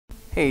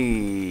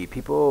Hey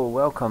people,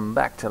 welcome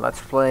back to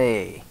Let's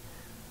Play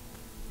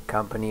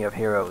Company of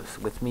Heroes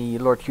with me,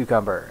 Lord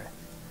Cucumber.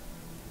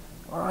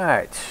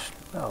 Alright,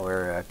 well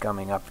we're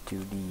coming up to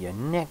the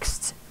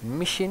next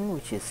mission,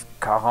 which is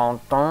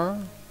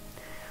Carentan.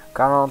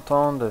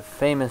 Carentan, the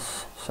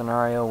famous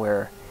scenario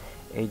where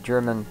a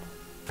German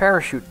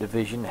parachute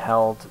division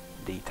held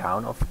the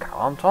town of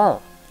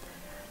Carentan.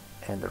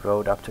 And the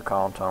road up to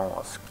Carentan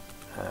was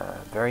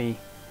very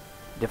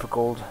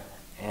difficult,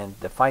 and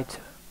the fight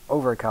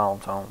over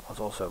Carentan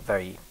was also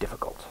very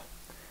difficult.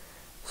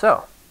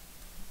 So,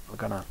 we're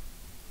gonna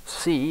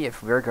see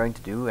if we're going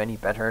to do any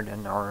better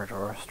than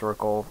our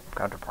historical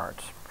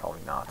counterparts. Probably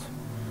not.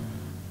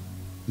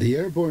 The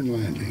airborne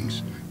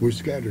landings were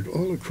scattered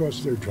all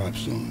across their drop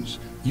zones.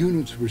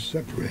 Units were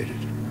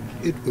separated.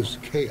 It was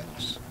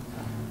chaos.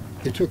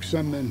 It took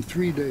some men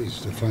 3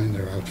 days to find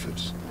their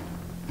outfits,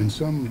 and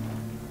some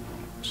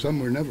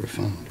were never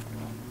found.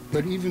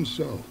 But even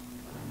so,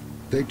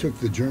 they took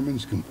the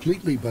Germans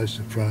completely by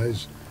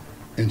surprise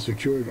and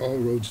secured all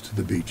roads to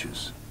the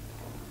beaches.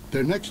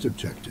 Their next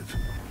objective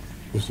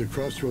was the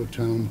crossroad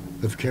town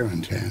of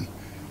Carentan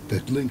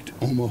that linked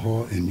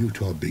Omaha and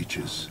Utah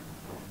beaches.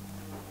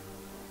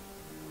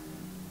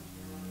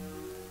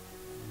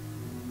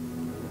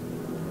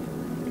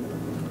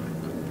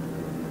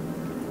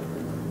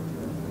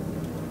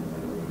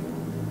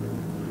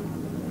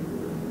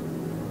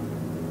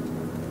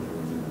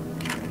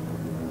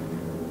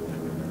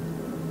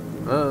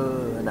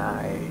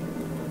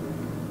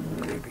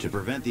 To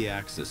prevent the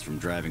Axis from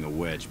driving a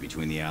wedge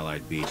between the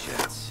Allied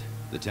beachheads,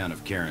 the town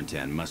of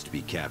Carentan must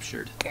be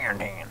captured.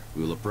 Carentan.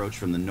 We will approach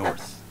from the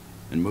north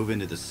and move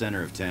into the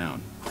center of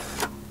town.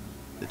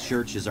 The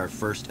church is our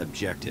first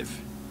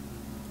objective.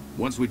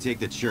 Once we take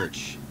the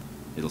church,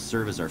 it'll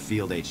serve as our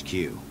field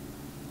HQ.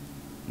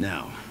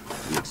 Now,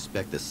 we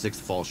expect the 6th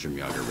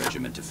Fallschirmjäger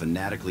Regiment to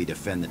fanatically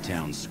defend the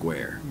town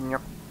square.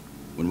 Yep.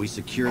 When we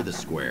secure the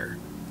square,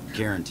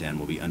 Carentan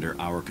will be under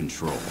our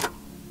control.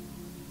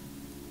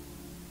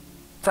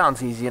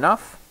 Sounds easy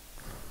enough.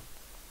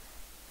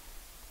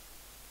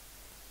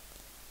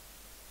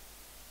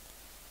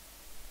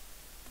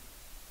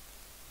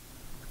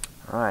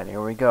 Alright,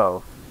 here we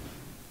go.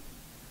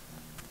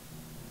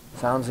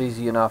 Sounds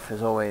easy enough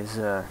is always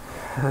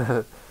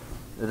the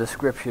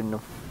description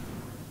of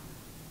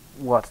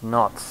what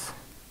not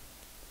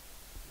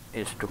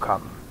is to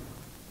come.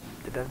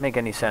 Did that make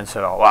any sense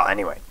at all? Well,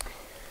 anyway.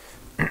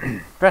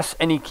 Press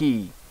any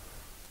key.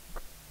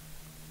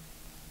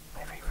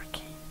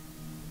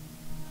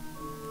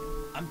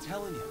 I'm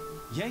telling you,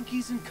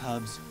 Yankees and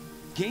Cubs,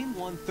 Game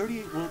 1,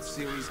 38 World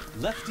Series,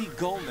 Lefty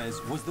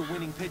Gomez was the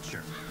winning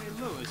pitcher.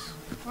 Hey, Lewis,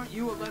 aren't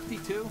you a lefty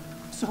too?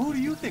 So who do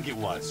you think it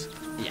was?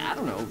 Yeah, I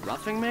don't know.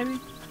 Roughing, maybe?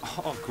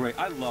 Oh, great.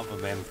 I love a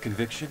man with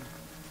conviction.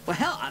 Well,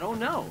 hell, I don't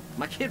know.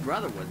 My kid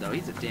brother would, though.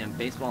 He's a damn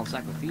baseball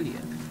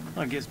encyclopedia.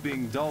 I guess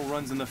being dull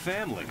runs in the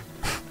family.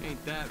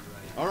 Ain't that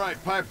right? All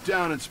right, pipe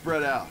down and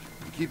spread out.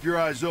 Keep your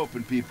eyes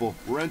open, people.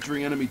 We're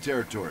entering enemy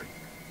territory.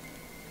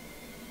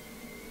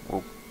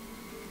 Whoa.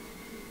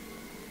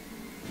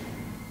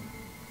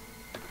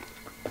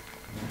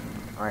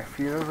 I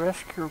feel a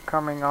rescue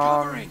coming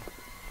on. Covering.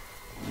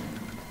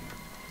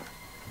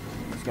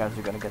 These guys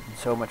are gonna get in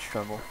so much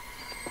trouble.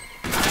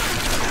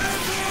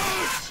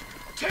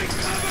 Take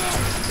cover!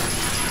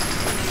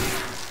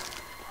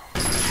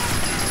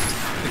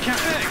 The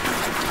cafe!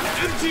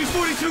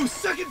 MT-42,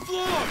 2nd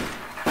floor!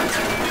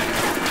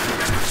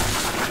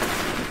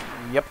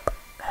 Yep.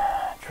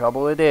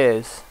 Trouble it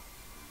is.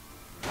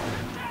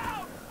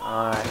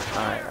 Alright.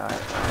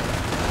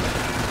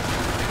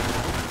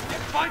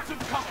 Find some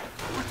cover!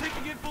 We're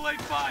taking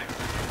enfilade fire!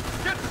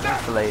 Get set!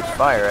 Enfilade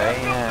fire,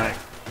 eh? Yeah.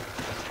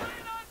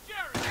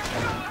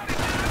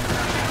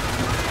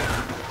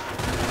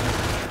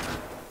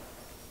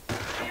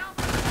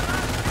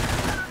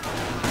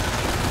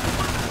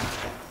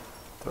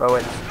 Throw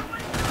it.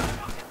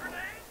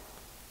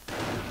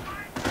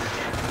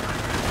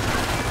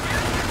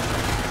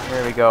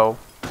 There we go.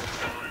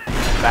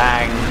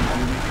 Bang.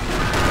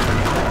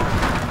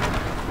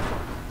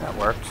 That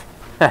worked.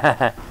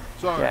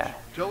 Sarge, Yeah.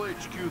 tell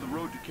HQ the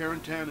road to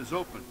Carentan is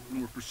open,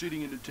 and we're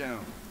proceeding into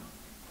town.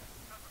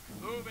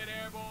 Move it,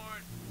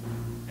 airborne!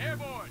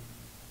 Airborne!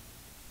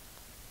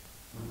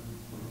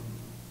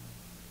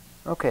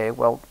 Okay,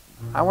 well,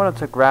 I wanted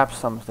to grab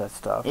some of that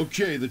stuff.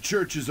 Okay, the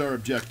church is our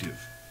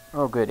objective.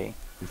 Oh, goody.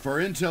 If our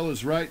intel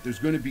is right, there's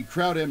going to be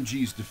crowd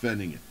MGs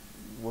defending it.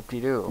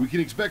 Whoop-de-doo. We can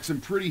expect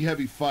some pretty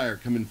heavy fire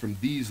coming from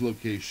these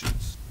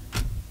locations.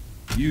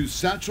 Use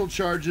satchel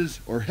charges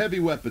or heavy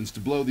weapons to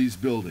blow these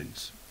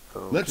buildings.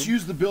 Okay. Let's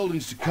use the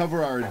buildings to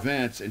cover our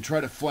advance and try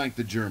to flank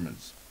the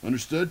Germans.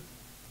 Understood?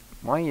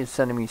 Why are you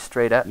sending me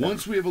straight at them?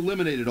 Once we have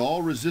eliminated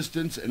all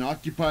resistance and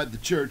occupied the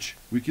church,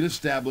 we can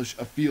establish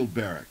a field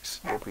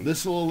barracks. Okay.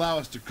 This will allow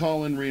us to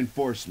call in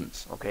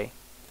reinforcements. Okay.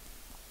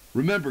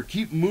 Remember,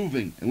 keep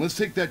moving, and let's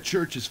take that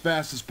church as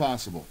fast as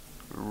possible.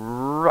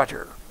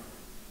 Roger.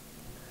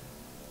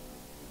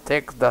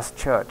 Take this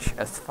church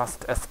as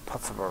fast as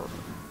possible.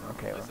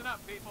 Okay, well, Listen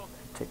up, people.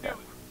 take that.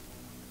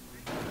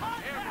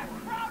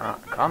 Airborne!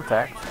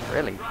 Contact?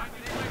 Really?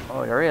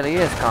 Oh, there really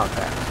is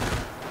contact.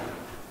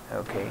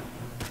 Okay.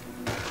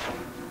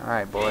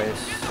 Alright, boys.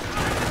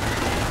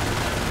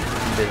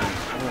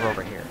 Move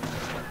over here.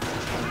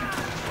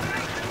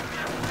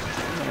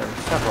 There's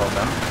several of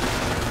them.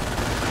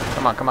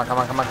 Come on, come on, come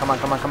on, come on, come on,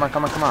 come on, come on,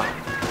 come on, come on.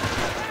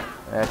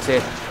 That's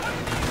it.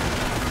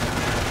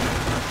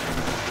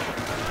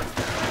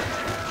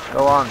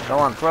 Go on,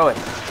 throw it.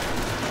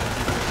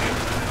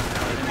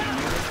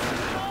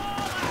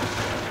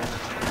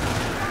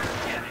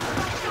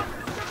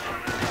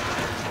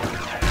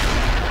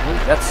 Ooh,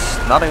 that's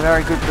not a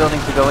very good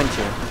building to go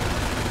into.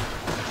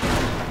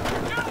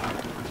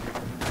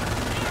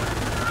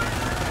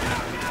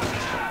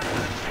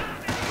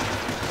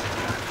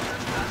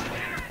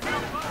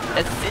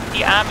 Let's hit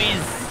the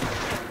armies.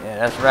 Yeah,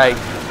 that's right.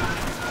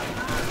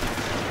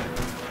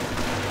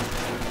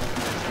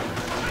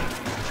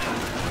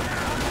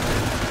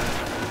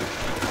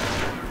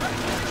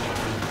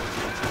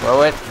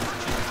 Throw it.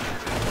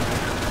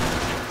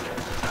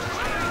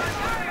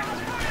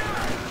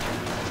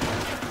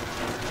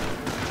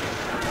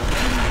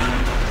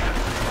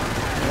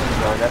 There we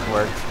go, that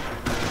worked.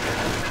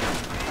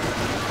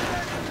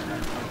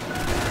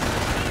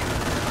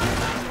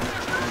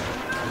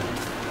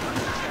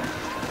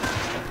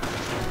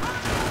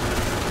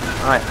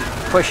 Alright,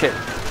 push it.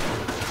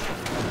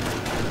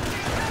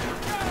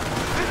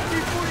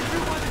 SC-42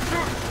 by the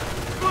church!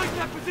 Strike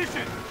that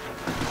position!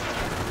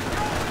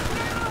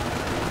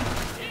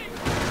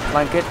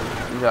 Flank it.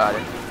 You got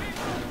it.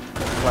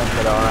 Flank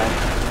it, alright.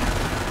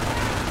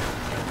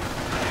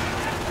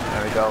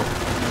 There we go.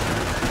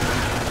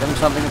 Give them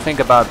something to think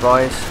about,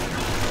 boys.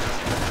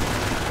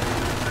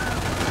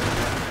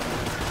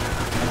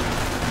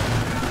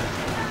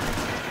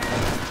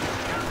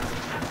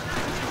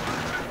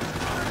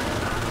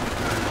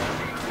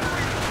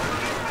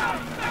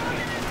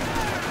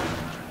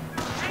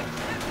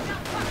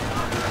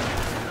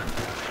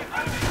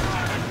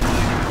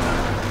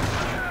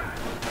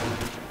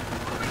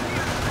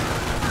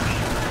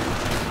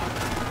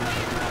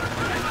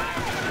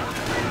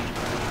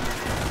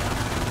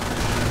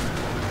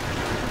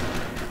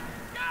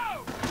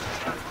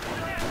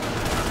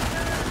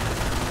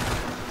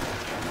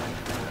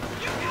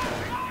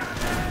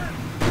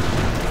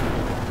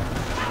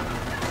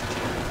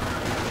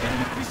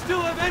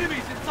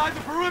 Enemies inside the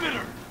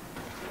perimeter!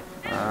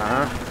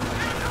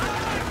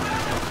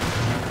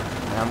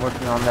 I'm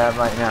working on that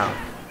right now.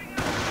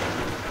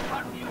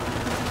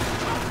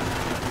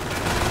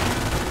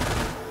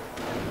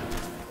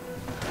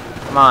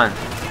 Come on.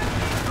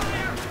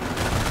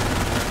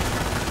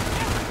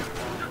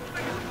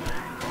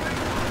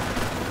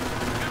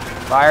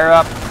 Fire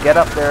up. Get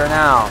up there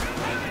now.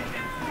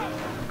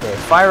 Okay,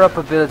 fire up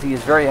ability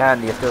is very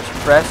handy. If they're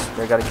suppressed,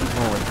 they gotta keep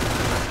moving.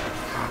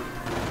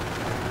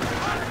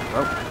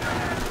 Oh.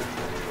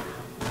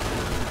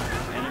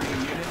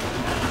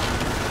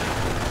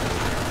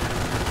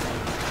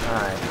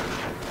 Alright.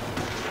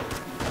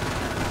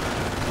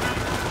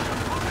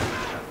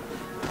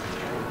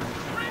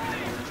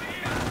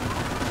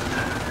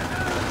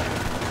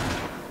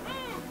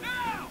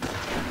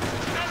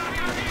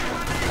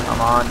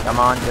 Come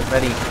on, get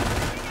ready.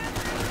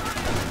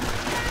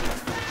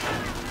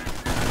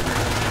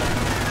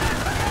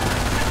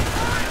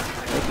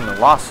 Taking the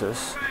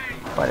losses.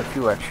 Quite a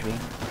few actually.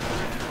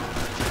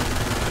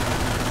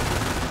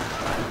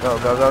 Go,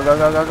 go, go, go,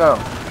 go, go, go.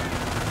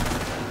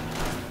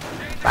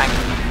 Bang.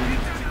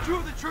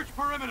 Secure the church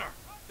perimeter.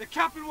 The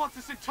captain wants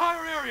this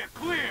entire area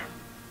clear.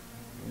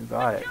 You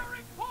got it.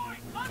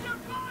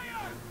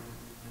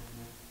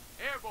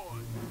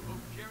 Airborne.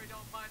 Hope Jerry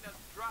don't mind us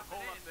dropping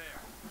up there.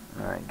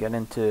 Alright, get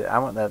into... I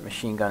want that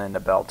machine gun in the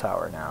bell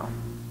tower now.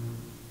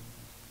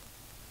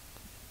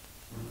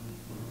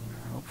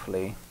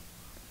 Hopefully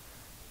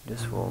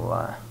this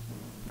will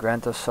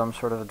grant us some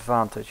sort of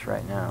advantage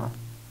right now.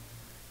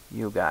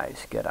 You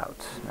guys, get out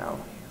now,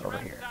 over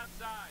here.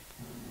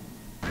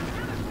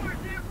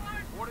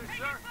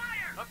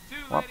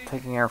 Well,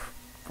 taking air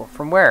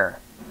from where?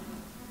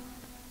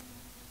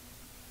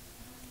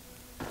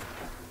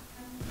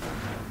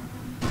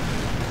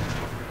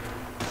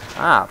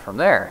 Ah, from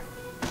there.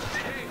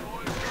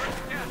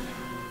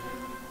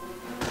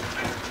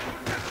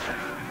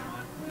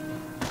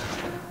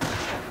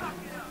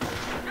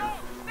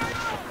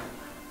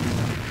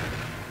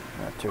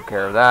 That took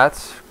care of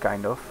that,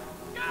 kind of.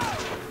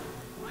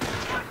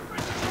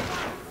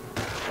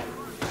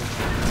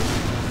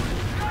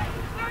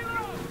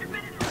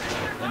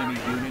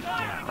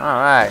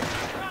 Alright.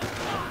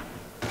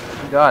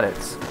 You got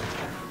it.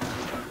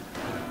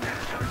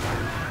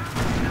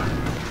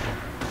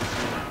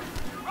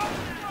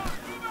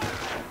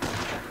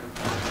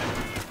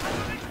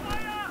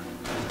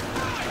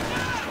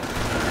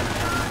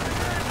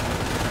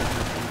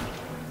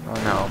 Oh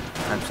no,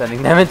 I'm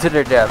sending them into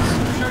their deaths.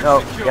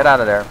 No, get out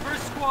of there.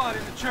 First squad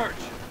in the church.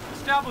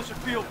 Establish a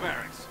field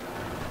barracks.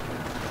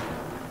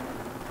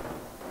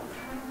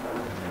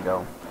 There we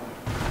go.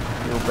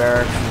 Field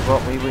barracks is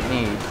what we would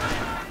need.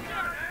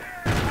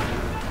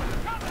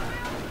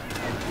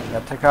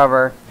 Get to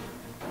cover.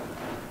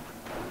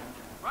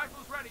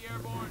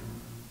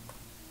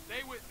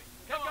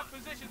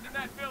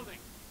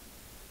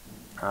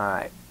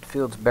 Alright,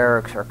 Fields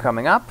Barracks are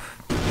coming up.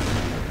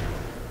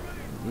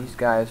 These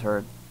guys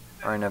are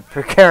in a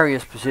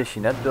precarious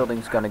position. That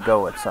building's gonna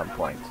go at some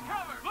point.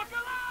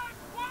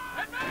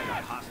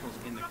 Hostiles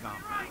in the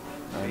compound.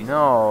 I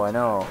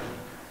know.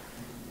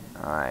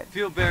 Alright,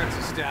 Field barracks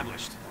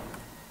established.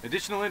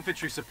 Additional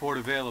infantry support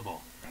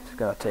available. it's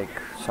gonna take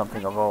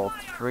something of all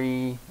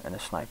 3 and a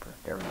sniper.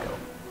 There we go.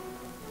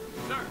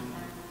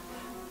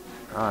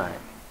 Alright.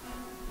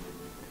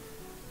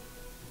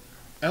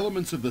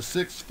 Elements of the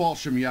 6th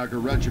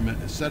Fallschirmjäger Regiment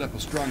have set up a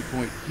strong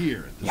point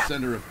here at the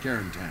center of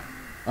Carentan.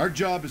 Our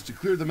job is to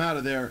clear them out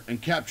of there and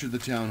capture the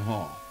town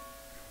hall.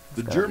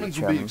 The Germans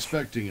will be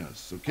expecting us,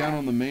 so count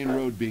on the main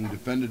road being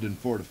defended and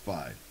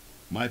fortified.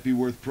 Might be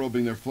worth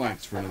probing their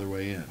flanks for another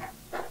way in.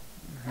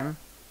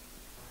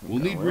 We'll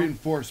need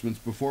reinforcements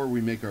before we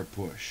make our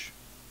push.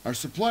 Our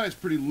supply is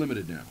pretty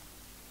limited now.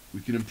 We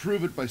can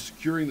improve it by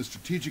securing the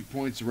strategic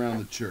points around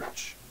the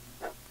church.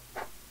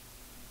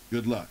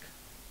 Good luck.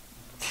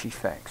 Chief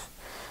thanks.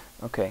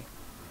 Okay.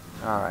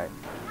 Alright.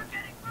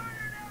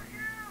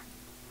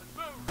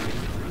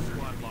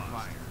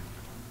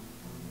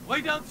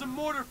 Lay down some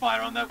mortar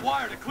fire on that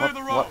wire to clear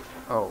the road.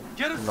 Oh,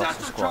 Get a lots of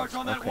satchel squads. charge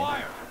on that Okay.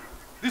 wire.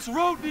 This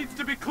road needs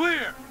to be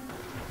clear.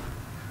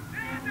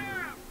 Stand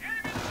down!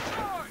 Enemy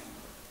destroyed!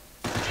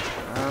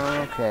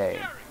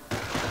 Okay.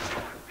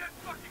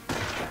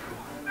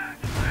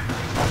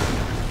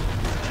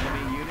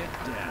 Enemy unit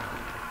down.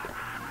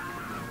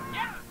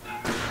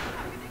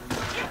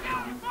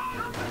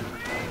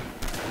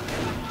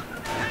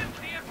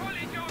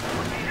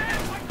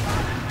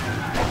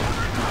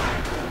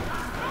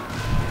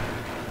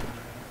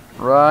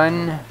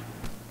 Run.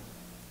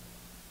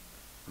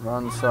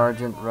 Run,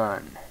 Sergeant,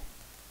 run.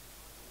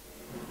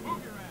 We'll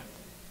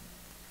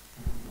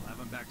have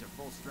them back to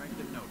full strength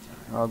in no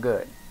time. Oh,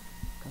 good.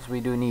 Because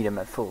we do need him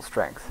at full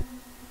strength.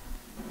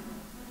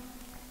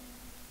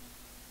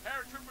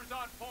 Paratroopers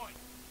on point.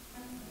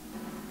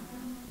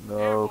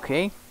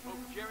 Okay. Hope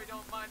Jerry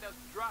don't mind us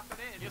dropping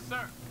in. Yes,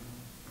 sir.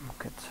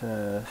 Look at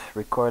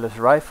recoilless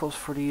rifles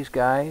for these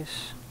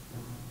guys.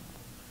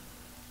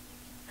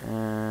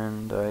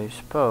 And I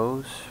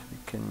suppose we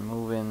can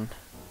move in.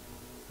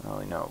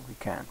 Oh no, we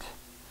can't.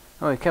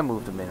 Oh, we can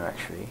move them in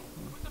actually.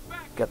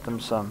 Get them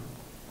some.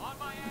 On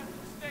my ass and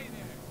stay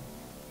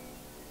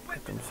there.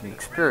 Get them some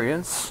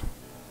experience.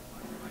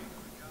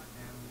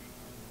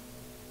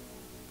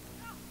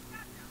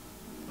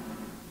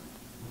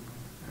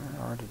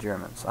 Where are the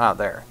Germans? Ah,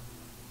 there.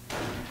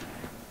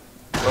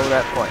 Blow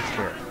that point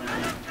here.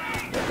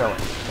 Get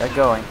going. Get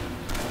going.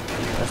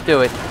 Let's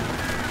do it.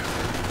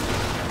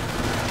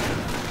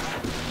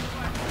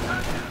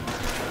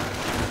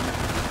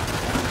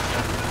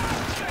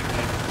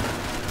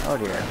 Oh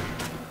dear.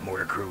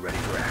 Mortar crew ready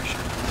for action.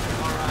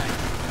 All right,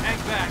 hang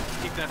back.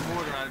 Keep that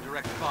mortar out of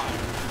direct fire.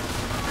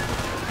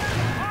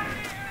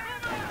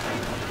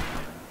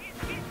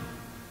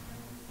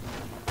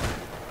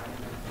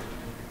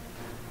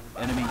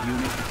 Enemy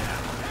unit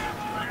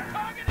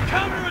down.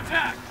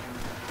 Counterattack!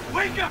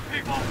 Wake up,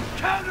 people!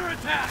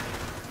 Counterattack!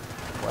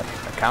 What?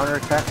 A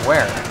counterattack?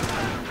 Where?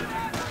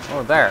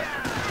 Oh, there.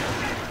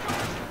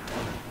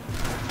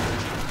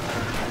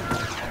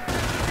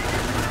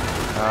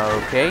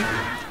 Okay.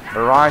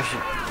 Barrage.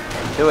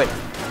 Do it.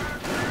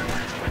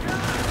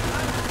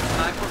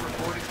 Sniper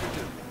reporting for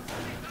duty.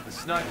 The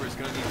sniper is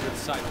going to need good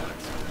sight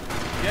lines.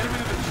 Get him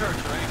into the church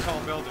or any tall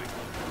building.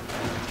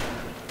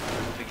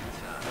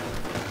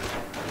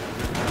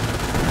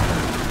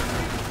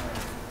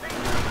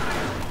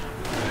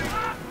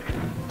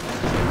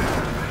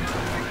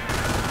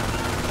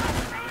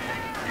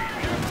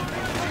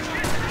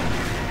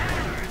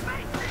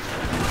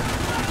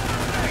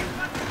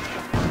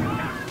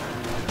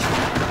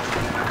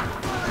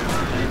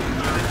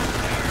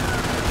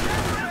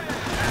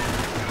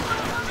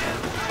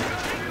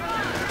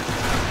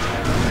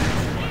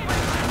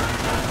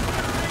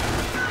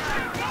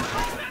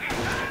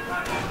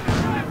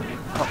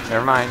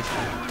 Never mind.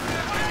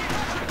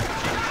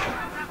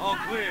 All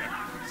clear.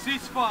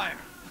 Ceasefire.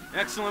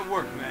 Excellent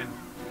work, men.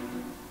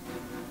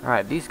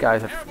 Alright, these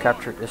guys have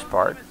captured this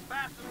part. As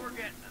fast as we're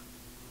getting them.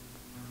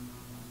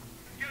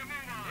 Get a move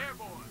on.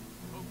 Airborne.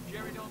 Hope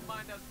Jerry don't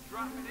mind us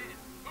dropping in.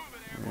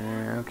 Moving,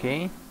 airborne.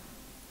 Okay.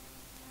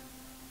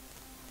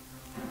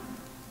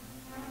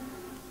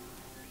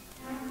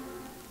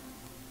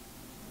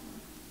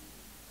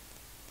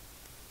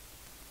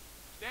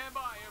 Stand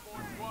by,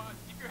 airborne squad.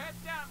 Keep your heads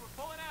down.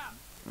 We're pulling out.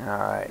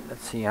 Alright,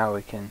 let's see how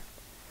we can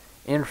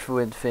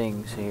influence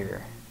things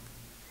here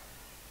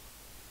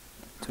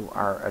to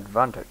our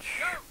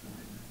advantage.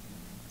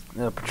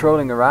 Now,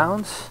 patrolling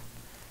around,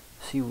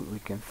 see what we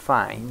can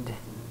find.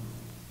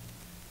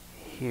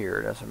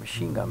 Here, there's a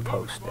machine gun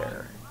post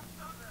there.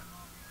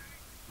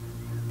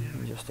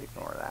 Just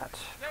ignore that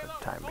for the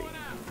time being.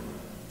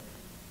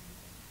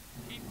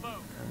 Keep low.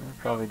 And they're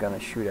probably gonna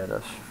shoot at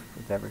us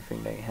with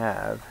everything they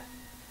have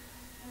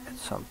at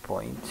some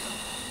point.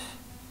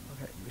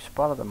 Okay, we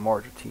spotted a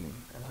mortar team,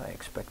 as I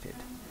expected.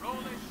 Roll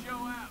this show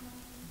out.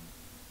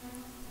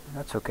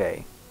 That's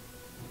okay.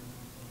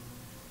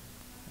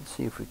 Let's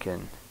see if we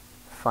can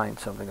find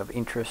something of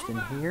interest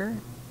in here.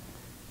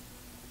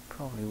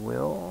 Probably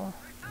will.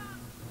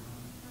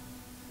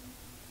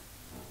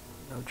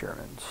 No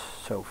Germans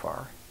so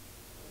far.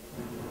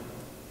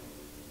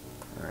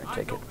 Alright,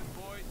 take it.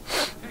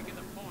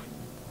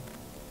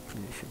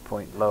 Munition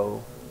point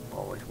low.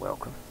 Always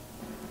welcome,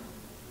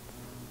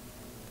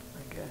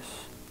 I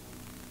guess.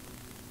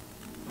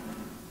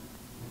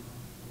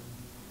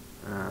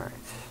 Alright.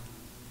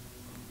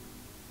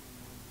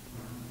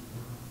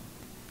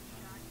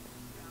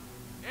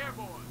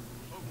 Airborne.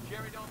 Hope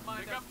Jerry don't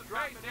mind us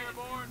dropping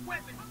airborne.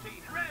 Weapons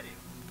team ready.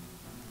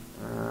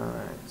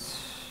 Alright.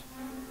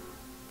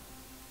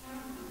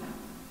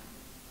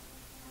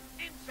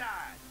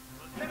 Inside.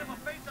 We'll set him a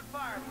face of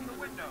fire from the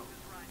window.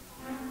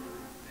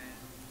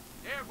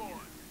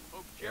 Airborne.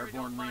 Hope Jerry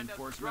Airborne don't mind us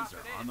reinforcements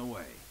dropping are on the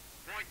way.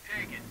 Point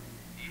taken.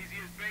 Easy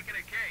as baking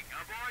a cake,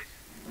 huh, boys?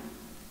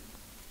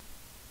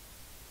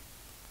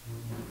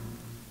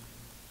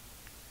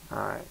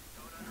 Alright.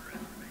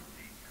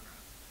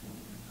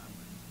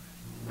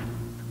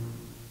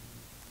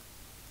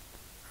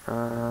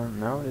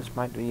 No, this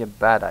might be a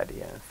bad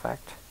idea, in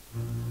fact.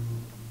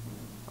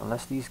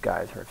 Unless these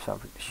guys have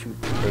something to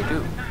shoot. They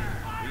do.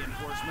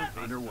 Reinforcement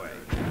underway.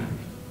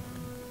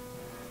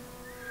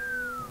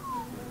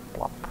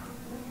 Plop.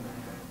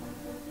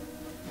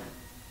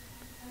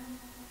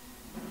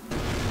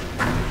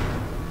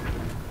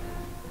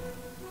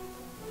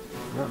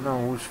 I don't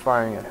know who's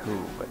firing at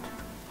who, but...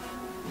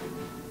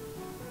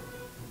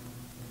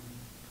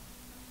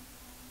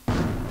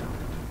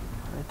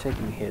 they're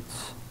taking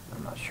hits.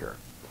 I'm not sure.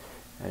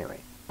 Anyway.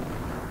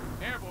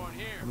 Airborne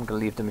here. I'm gonna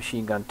leave the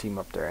machine gun team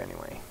up there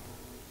anyway.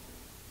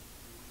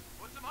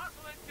 Put some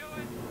hustle into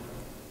it.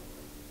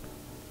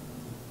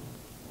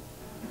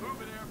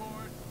 Move it,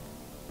 airborne.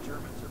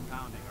 Germans are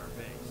pounding our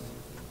base.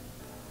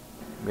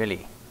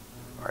 Really?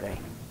 Are they?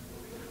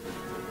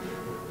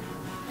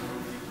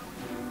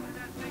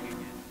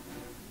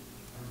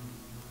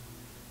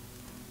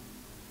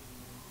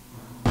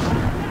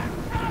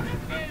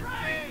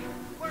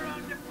 We're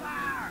under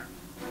fire.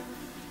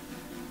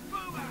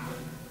 Move out.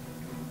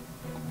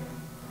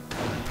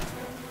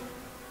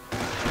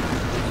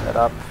 Set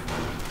up.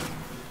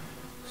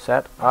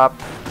 Set up.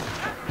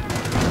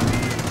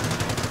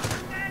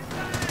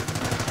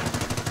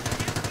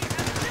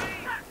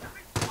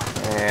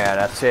 Yeah,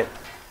 that's it.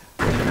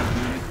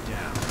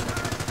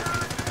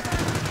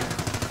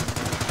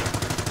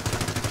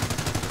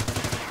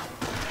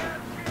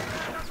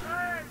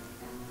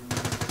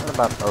 What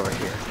about over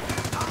here?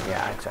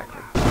 Yeah,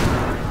 exactly.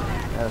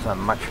 That is a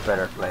much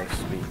better place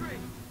to be.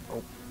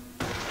 Oh.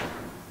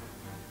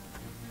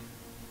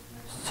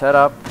 Set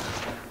up.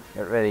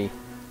 Get ready.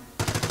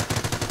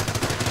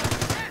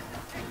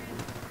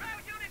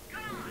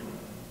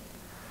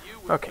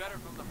 Okay.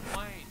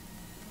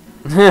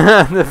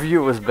 The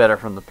view was better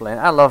from the plane.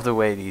 I love the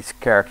way these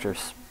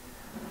characters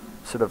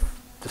sort of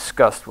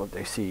discuss what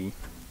they see.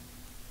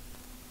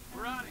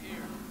 We're out of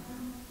here.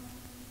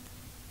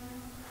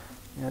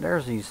 Yeah,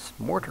 there's these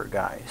mortar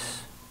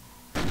guys.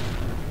 I'm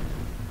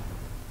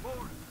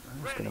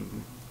just gonna...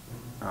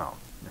 oh,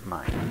 never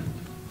mind.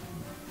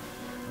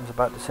 I was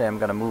about to say I'm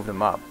gonna move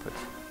them up, but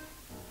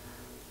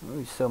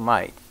we still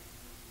might.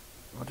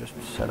 We'll just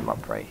set them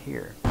up right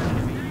here.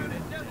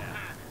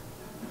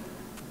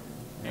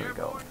 There we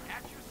go.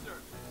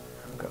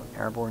 We've got an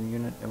airborne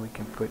unit that we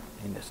can put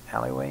in this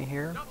alleyway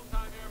here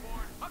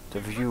to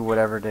view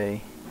whatever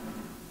they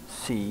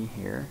see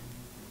here.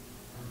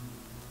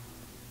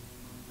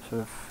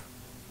 Sort of.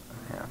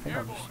 Yeah, I think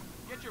I'll just.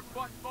 Get your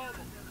butt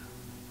mobile.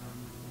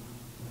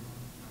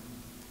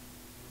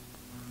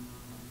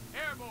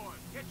 Airborne,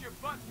 get your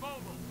butt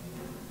mobile.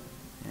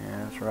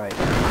 Yeah, that's right.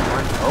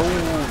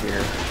 Oh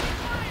dear.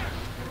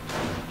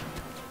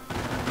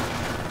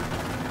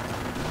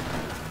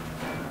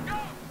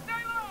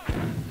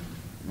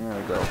 There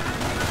we go.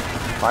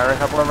 Fire a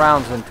couple of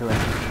rounds into him.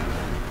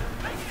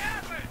 Make it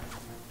happen.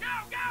 Go,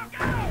 go,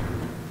 go.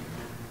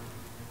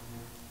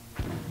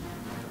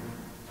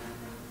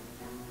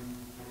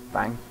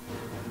 Bang.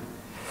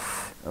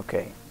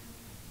 Okay.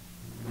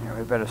 Now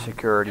we better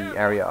secure the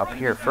area up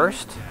here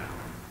first.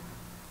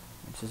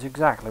 Which is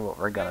exactly what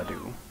we're gonna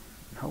do.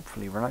 And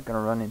hopefully we're not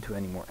gonna run into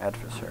any more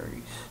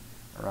adversaries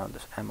around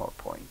this ammo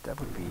point. That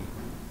would be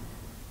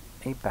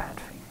a bad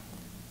thing.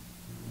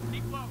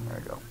 There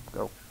we go.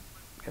 Go.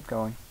 Get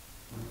going.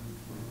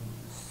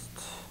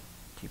 Just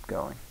keep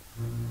going.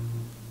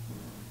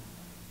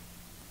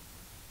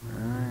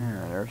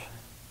 There's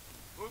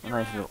a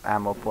nice little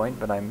ammo point,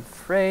 but I'm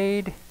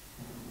afraid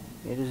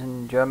it is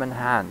in German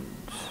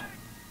hands.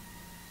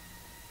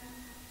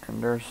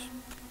 And there's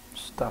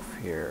stuff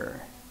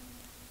here.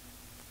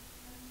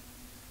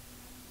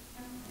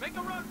 Make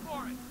a run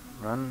for it.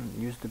 Run,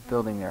 use the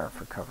building there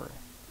for cover.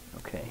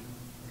 Okay.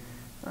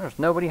 There's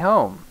nobody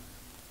home.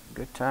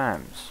 Good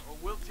times. Well,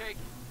 we'll take it.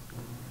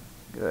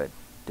 Good.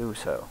 Do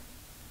so.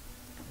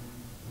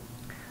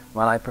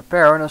 While I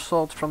prepare an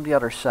assault from the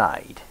other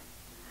side.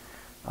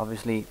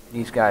 Obviously,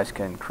 these guys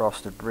can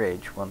cross the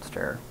bridge once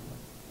they're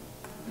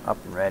up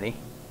and ready.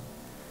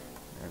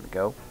 There we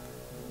go.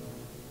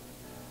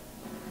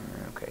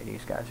 Okay,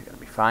 these guys are gonna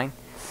be fine.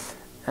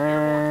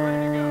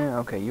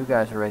 Okay, you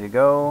guys are ready to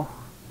go.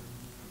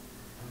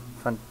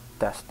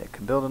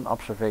 Fantastic. Build an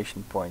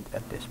observation point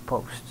at this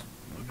post.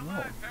 We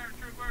will.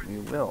 We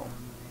will.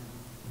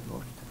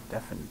 Most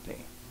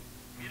definitely.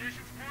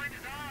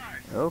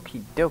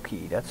 Okie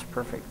dokie, that's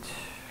perfect.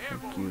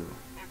 Thank you.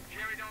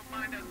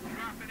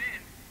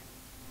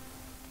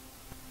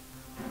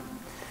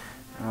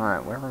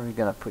 Alright, where are we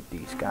gonna put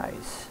these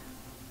guys?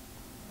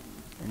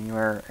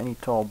 Anywhere, any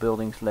tall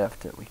buildings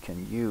left that we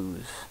can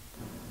use?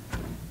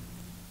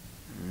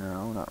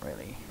 No, not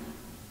really.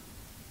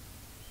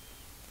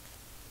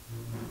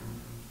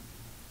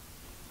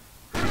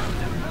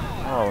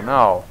 Oh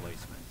no.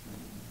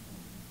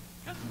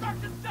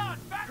 Construction's done!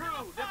 Back to the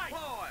fight!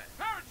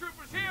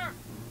 Paratroopers here!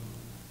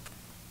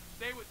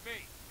 Stay with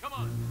me. Come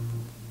on.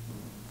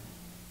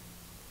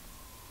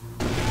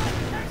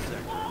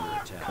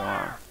 Come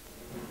on.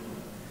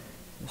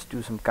 Let's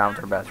do some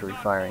counter battery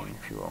firing,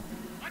 if you will.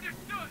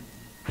 Understood!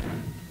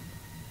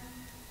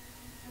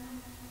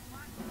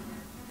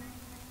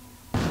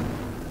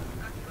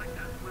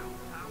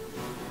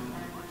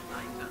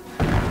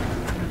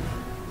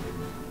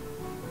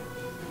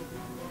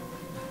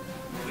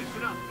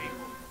 Listen up,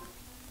 people.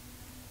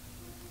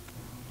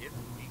 Yep,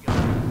 he got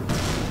it.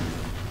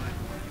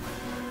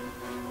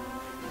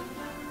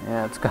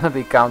 Yeah, it's gonna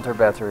be counter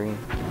battery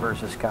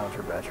versus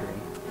counter battery.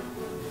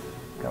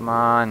 Come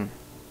on.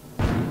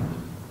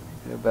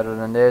 Do better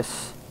than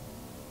this.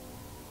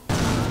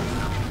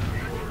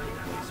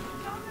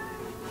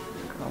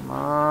 Come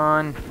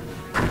on.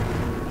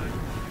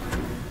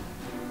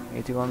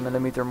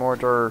 81mm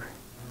mortar.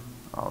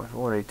 Oh, we've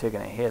already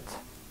taken a hit.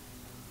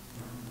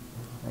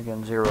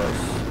 Again, zeros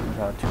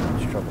without too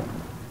much trouble.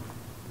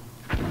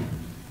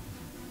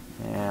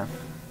 Yeah.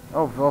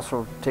 Oh, we've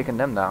also taken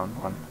them down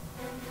one.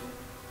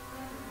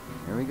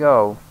 Here we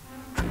go.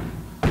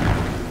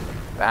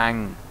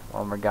 Bang.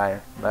 One more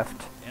guy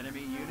left.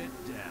 Enemy unit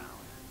down.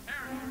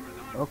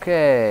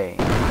 Okay.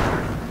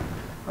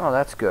 Oh,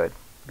 that's good.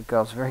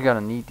 Because we're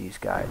gonna need these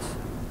guys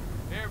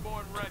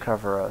Airborne to ready.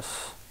 cover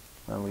us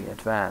when we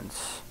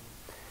advance.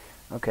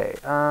 Okay,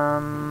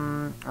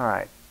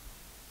 alright.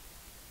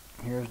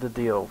 Here's the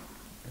deal.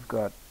 We've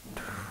got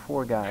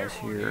 4 guys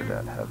here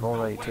that have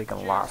already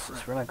taken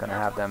losses. We're not gonna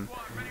have them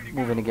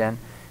moving again.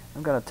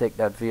 I'm gonna take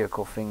that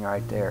vehicle thing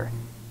right there.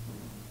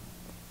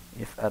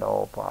 If at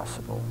all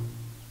possible.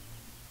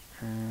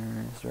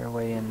 Is there a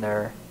way in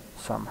there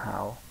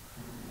somehow?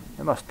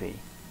 There must be.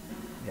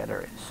 Yeah,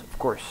 there is. Of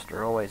course,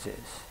 there always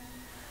is.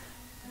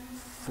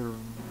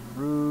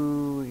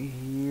 Through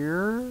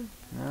here?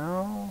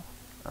 No?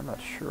 I'm not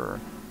sure.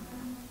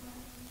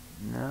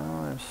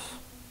 No, there's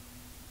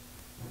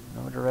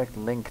no direct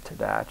link to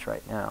that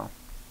right now.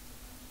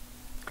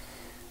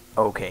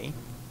 Okay.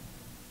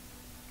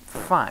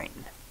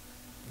 Fine.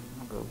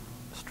 I'll go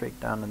straight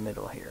down the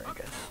middle here, I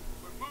guess.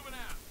 We're moving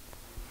out.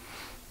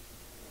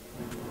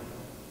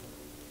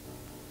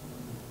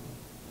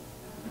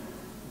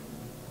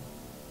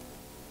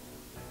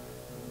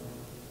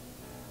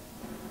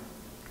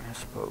 I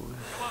suppose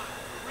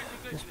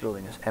this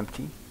building is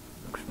empty.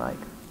 Looks like.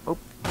 Oh,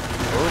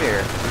 oh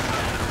dear.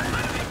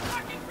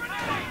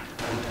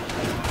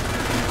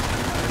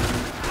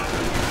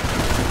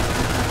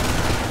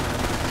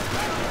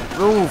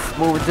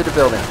 Move into the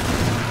building.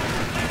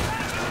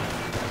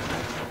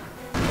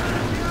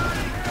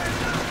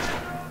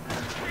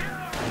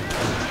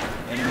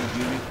 Enemy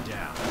unit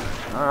down.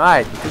 All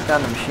right, we took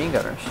down the machine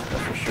gunners.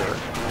 That's for sure.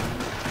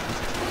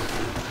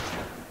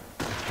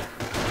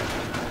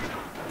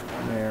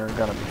 They're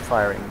gonna be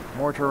firing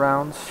mortar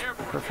rounds.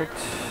 Perfect.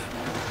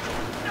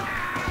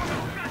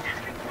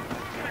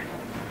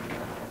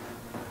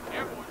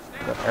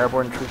 Got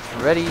airborne troops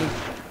ready.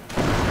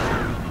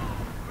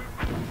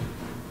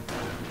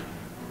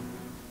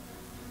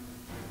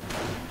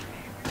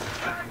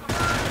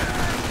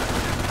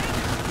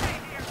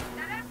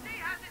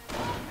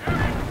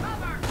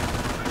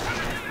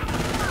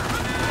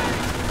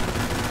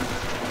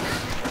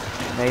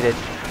 Made it.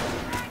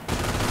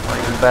 Or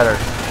even better.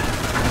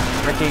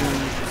 Freaking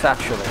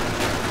satchel.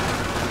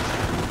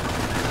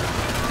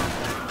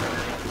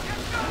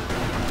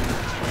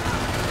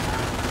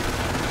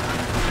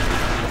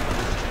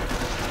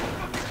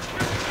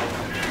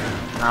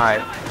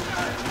 Alright.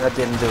 That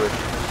didn't do it.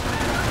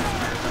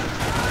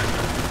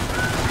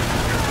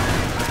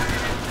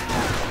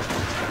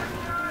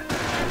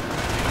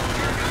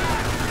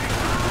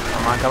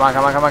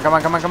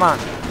 Come on.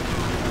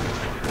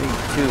 3,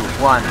 2,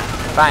 1.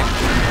 Bang.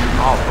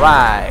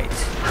 Alright.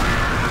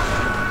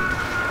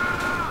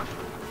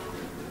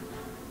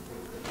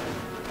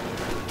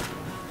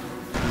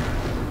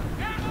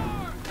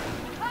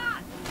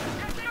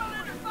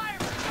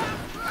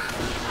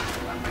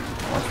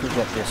 Once we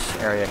get this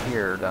area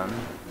here done,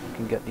 we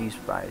can get these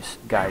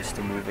guys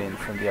to move in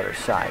from the other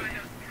side.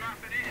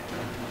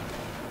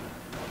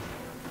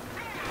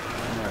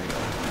 There we go.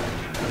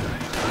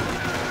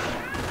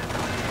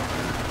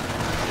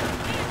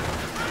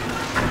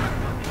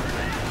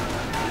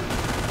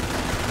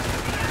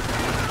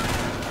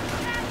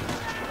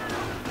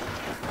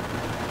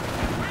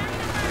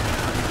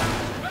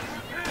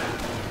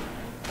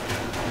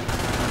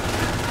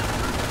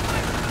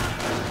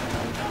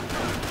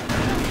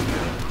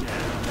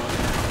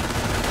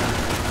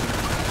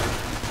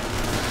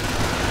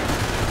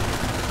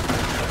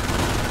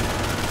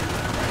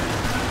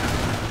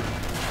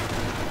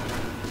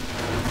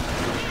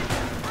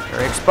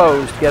 You're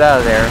exposed. Get out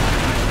of there.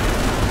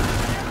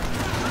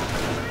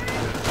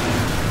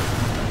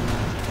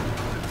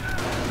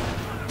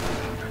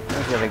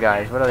 Where's the other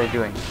guys? What are they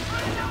doing?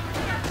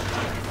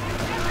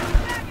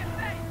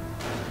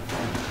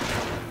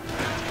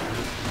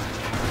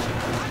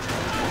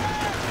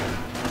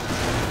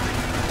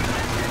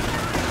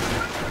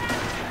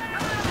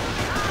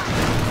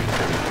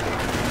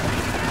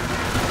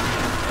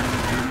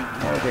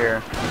 Oh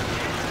dear.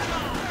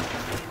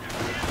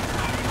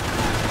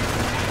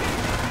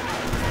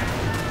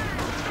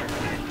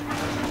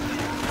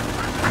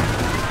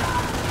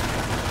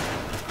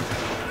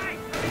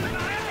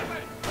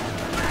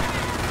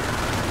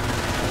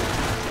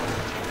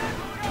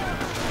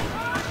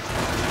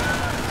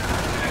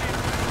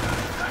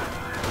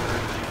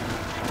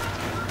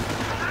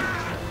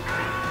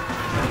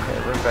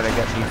 Better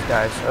get these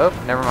guys. Oh,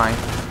 never mind.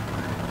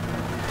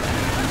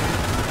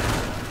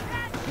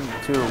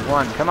 3, 2,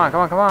 1. Come on,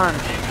 come on, come on.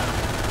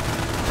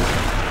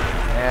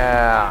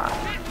 Yeah.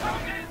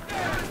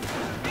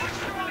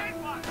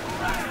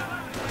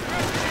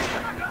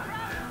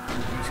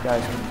 These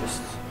guys can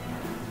just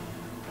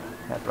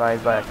head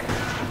right back.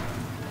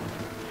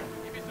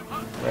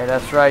 Yeah,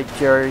 that's right,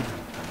 Jerry.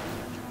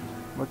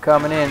 We're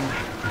coming in.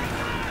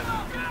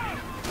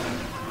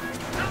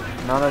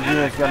 None of you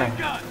is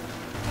gonna.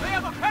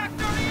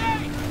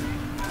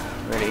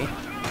 Really?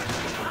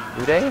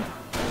 Do they?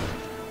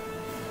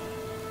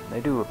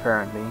 They do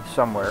apparently,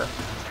 somewhere.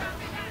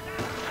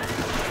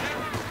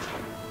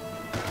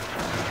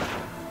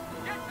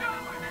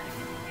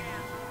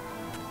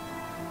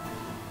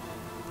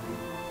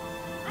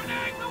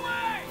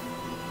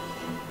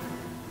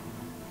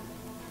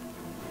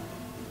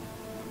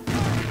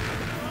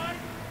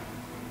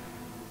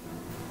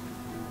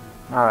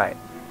 Alright.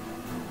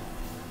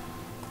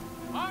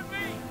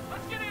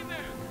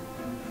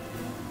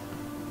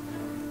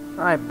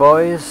 Alright,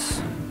 boys.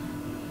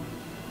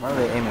 What are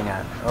they aiming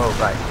at? Oh,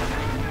 right.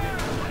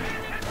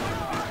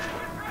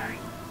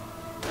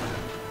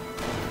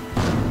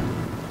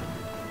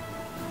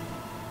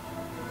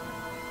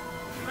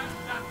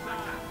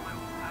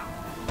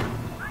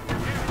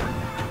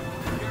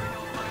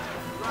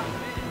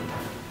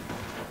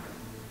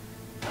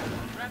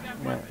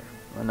 Yeah.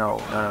 No, no,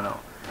 no, no.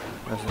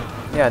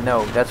 Yeah,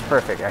 no, that's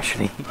perfect,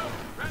 actually.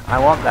 I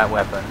want that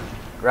weapon.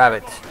 Grab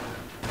it.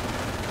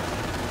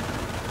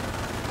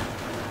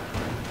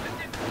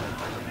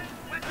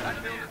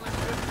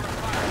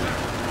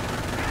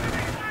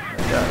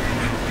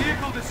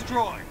 Vehicle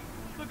destroyed.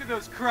 Look at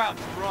those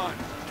crowds run.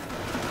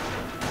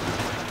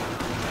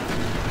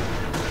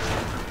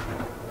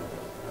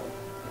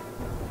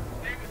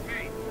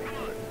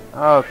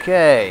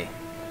 Okay.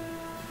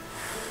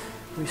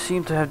 We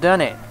seem to have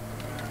done it.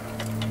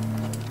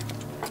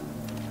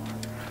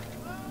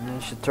 And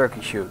it's a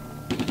turkey shoot.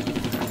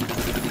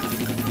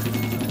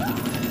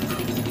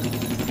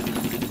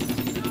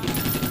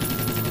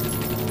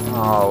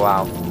 Oh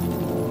wow.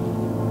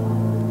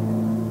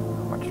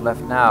 Not much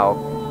left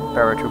now.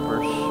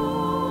 Paratroopers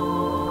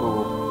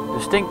who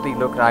distinctly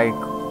look like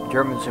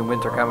Germans in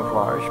winter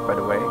camouflage, by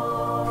the way.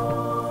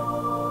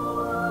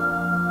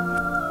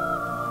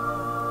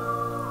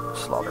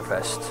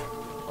 Slaughterfest.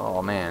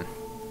 Oh man.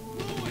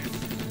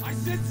 I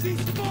said cease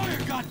fire,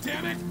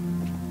 goddammit!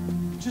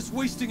 Just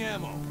wasting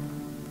ammo.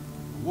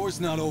 The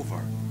war's not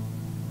over.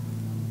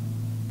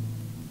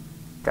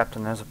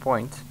 Captain has a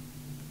point.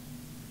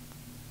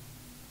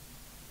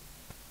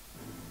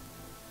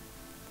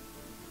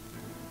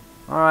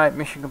 Alright,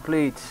 mission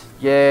complete.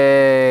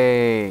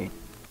 Yay!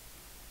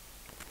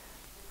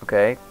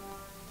 Okay.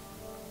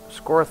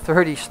 Score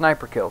 30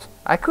 sniper kills.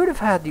 I could have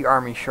had the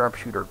army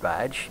sharpshooter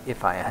badge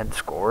if I had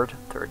scored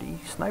 30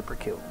 sniper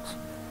kills.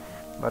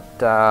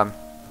 But I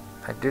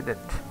didn't.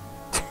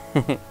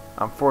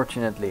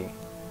 Unfortunately.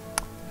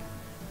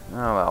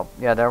 Oh well.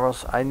 Yeah,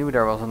 I knew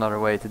there was another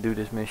way to do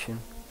this mission.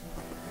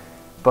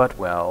 But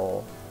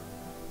well,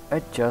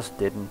 it just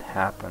didn't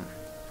happen.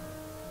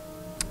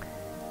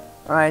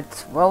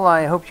 Alright, well,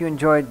 I hope you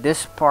enjoyed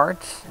this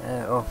part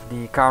of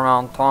the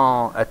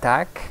Carentan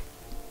attack.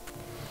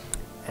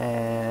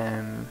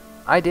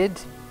 I did.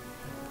 It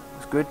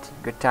was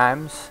good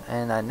times.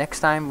 And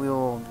next time we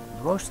will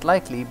most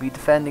likely be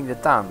defending the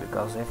town,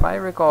 because if I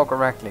recall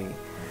correctly,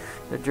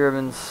 the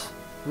Germans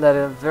led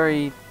a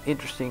very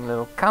interesting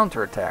little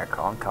counterattack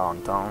on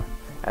Carentan,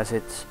 as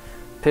its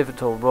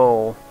pivotal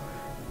role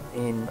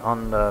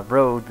on the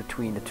road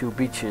between the two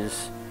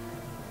beaches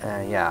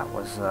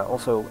was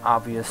also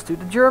obvious to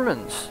the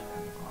Germans,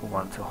 who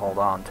wanted to hold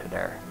on to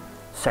their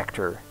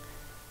sector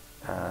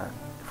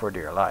for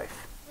dear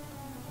life.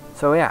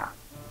 So yeah,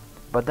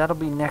 but that'll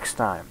be next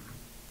time,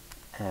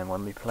 and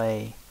when we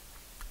play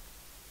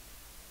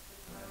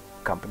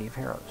Company of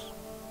Heroes.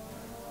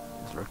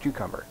 This is Lord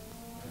Cucumber.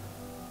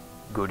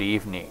 Good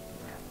evening.